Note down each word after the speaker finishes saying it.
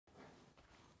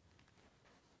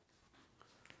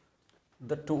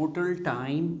the total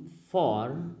time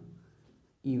for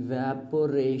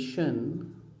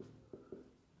evaporation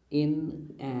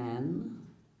in an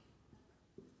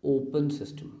open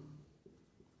system.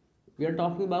 We are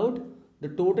talking about the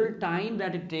total time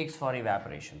that it takes for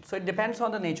evaporation. So it depends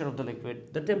on the nature of the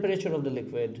liquid, the temperature of the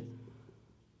liquid.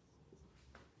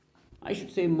 I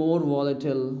should say more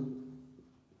volatile,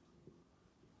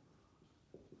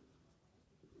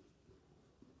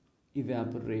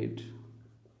 evaporate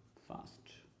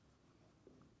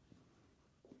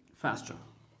faster.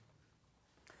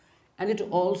 And it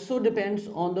also depends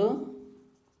on the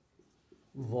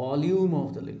volume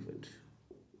of the liquid.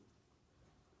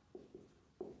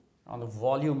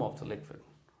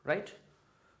 Right?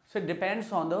 So it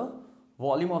depends on the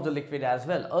volume of the liquid as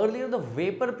well. Earlier, the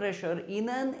vapor pressure in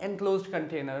an enclosed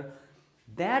container,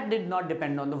 that did not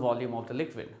depend on the volume of the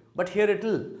liquid. But here it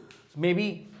will.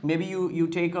 Maybe you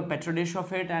take a petri dish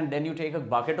of it and then you take a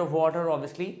bucket of water.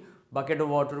 Obviously, bucket of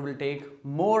water will take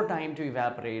more time to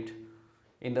evaporate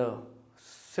in the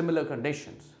similar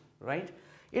conditions, right?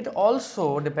 It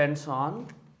also depends on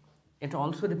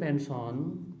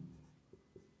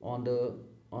the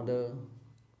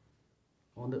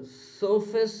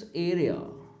surface area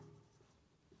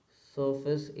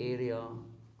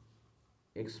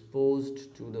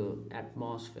exposed to the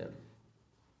atmosphere.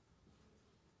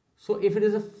 So if it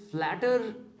is a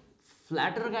flatter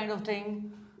kind of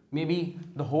thing, maybe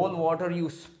the whole water you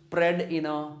spread in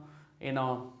a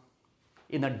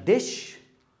dish,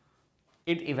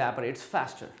 it evaporates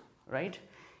faster, right?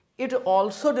 It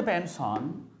also depends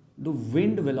on the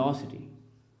wind velocity.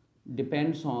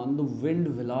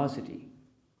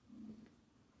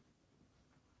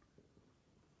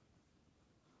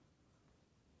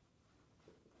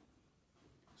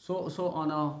 So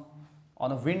on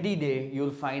a windy day,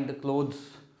 you'll find the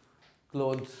clothes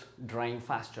drying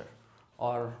faster,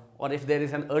 or if there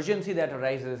is an urgency that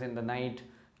arises in the night,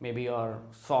 maybe your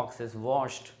socks is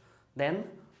washed, then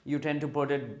you tend to put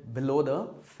it below the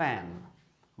fan.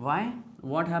 Why?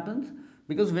 What happens?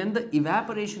 Because when the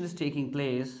evaporation is taking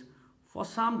place, for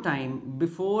some time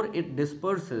before it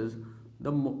disperses,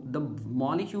 the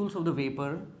molecules of the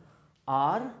vapor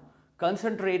are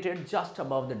concentrated just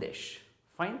above the dish.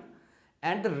 Fine?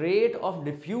 And the rate of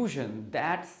diffusion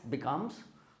that becomes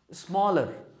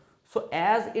smaller. So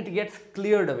as it gets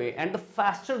cleared away, and the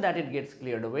faster that it gets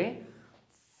cleared away,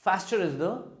 faster is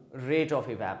the rate of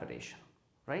evaporation,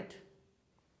 right?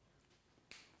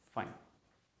 Fine.